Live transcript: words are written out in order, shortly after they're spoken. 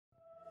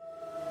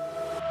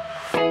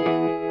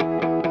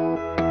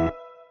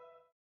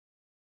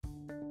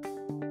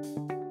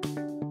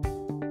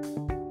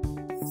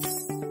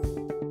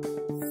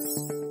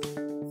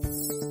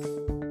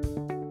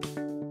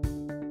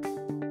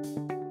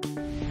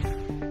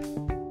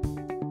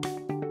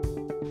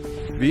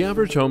The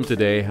average home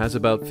today has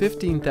about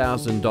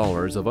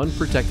 $15,000 of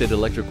unprotected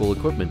electrical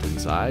equipment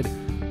inside,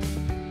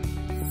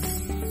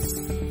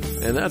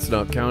 and that's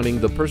not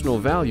counting the personal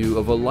value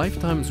of a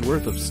lifetime's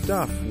worth of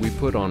stuff we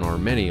put on our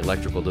many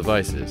electrical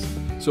devices.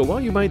 So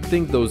while you might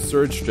think those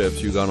surge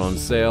strips you got on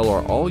sale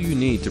are all you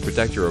need to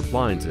protect your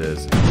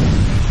appliances,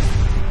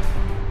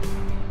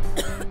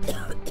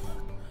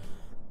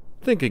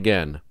 think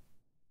again.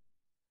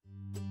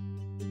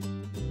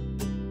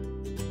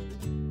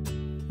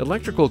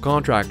 Electrical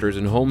contractors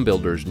and home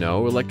builders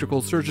know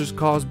electrical surges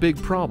cause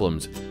big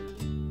problems.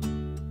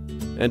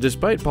 And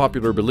despite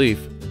popular belief,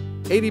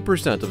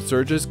 80% of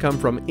surges come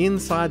from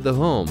inside the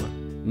home,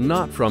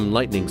 not from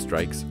lightning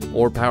strikes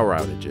or power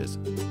outages.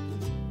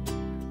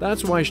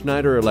 That's why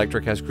Schneider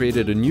Electric has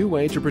created a new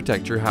way to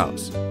protect your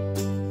house.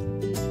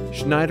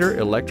 Schneider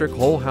Electric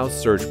Whole House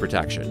Surge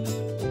Protection.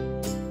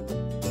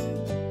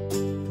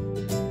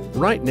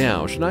 Right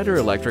now, Schneider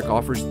Electric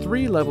offers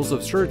 3 levels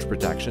of surge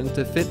protection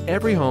to fit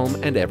every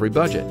home and every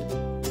budget.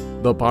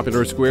 The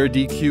popular Square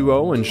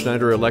DQO and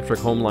Schneider Electric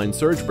Homeline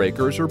Surge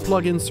Breakers are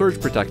plug-in surge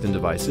protectant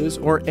devices,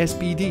 or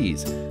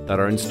SPDs, that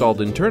are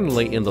installed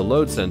internally in the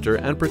load center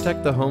and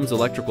protect the home's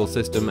electrical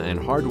system and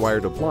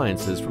hardwired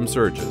appliances from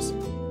surges.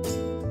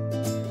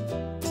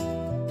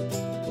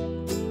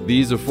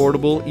 These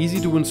affordable,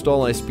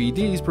 easy-to-install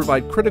SPDs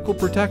provide critical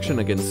protection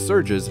against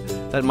surges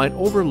that might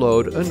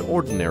overload an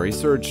ordinary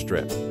surge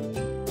strip.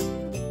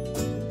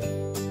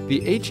 The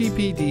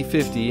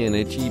HEPD50 and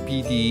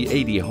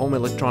HEPD80 home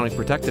electronic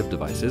protective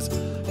devices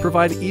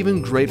provide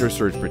even greater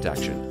surge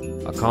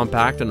protection. A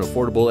compact and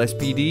affordable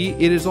SPD,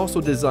 it is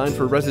also designed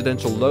for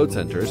residential load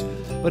centers,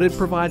 but it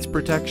provides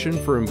protection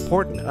for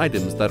important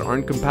items that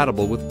aren't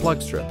compatible with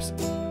plug strips,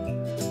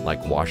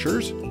 like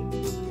washers,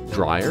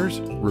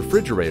 dryers,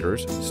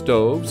 refrigerators,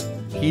 stoves,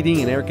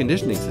 heating and air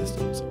conditioning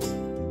systems.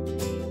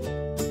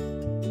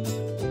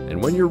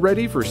 And when you're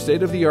ready for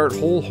state-of-the-art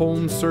whole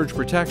home surge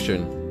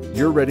protection,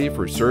 you're ready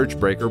for Surge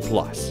Breaker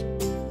Plus.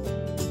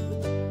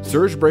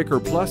 Surge Breaker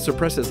Plus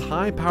suppresses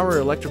high-power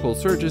electrical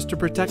surges to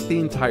protect the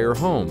entire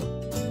home.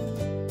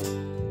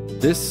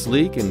 This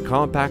sleek and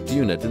compact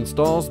unit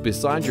installs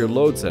beside your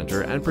load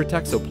center and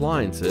protects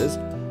appliances,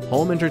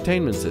 home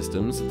entertainment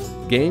systems,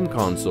 game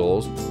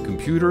consoles,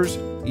 computers,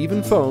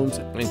 even phones,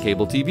 and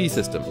cable TV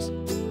systems.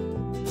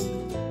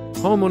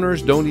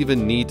 Homeowners don't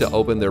even need to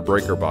open their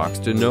breaker box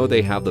to know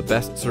they have the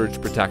best surge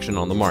protection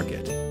on the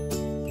market.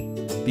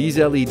 These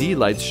LED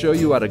lights show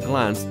you at a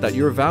glance that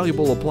your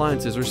valuable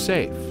appliances are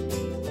safe.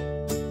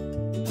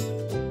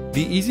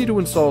 The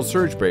easy-to-install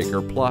Surge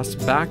Breaker Plus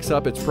backs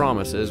up its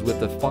promises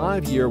with a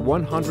 5-year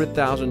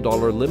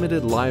 $100,000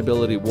 limited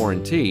liability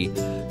warranty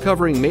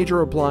covering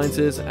major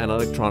appliances and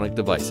electronic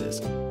devices.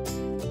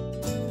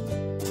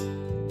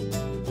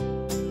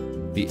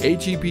 The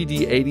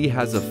HEPD80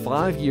 has a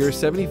 5-year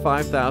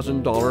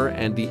 $75,000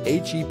 and the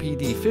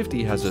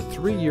HEPD50 has a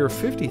 3-year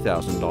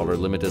 $50,000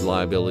 limited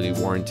liability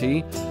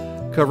warranty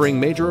covering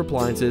major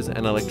appliances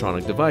and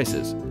electronic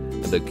devices.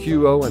 And the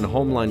QO and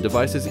Homeline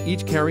devices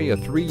each carry a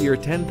 3-year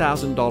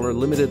 $10,000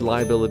 limited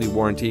liability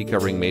warranty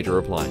covering major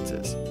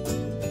appliances.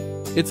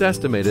 It's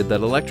estimated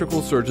that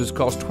electrical surges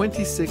cost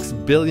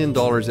 $26 billion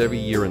every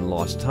year in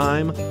lost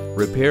time,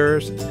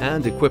 repairs,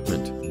 and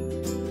equipment.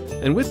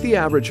 And with the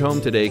average home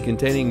today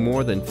containing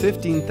more than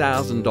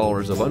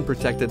 $15,000 of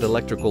unprotected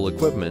electrical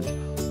equipment,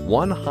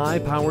 one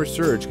high-power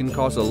surge can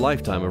cause a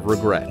lifetime of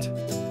regret.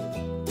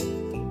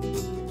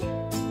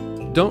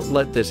 Don't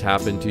let this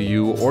happen to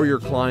you or your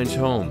client's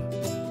home.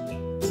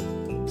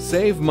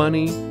 Save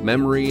money,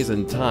 memories,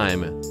 and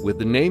time with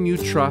the name you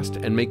trust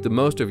and make the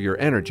most of your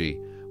energy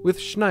with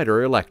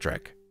Schneider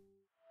Electric.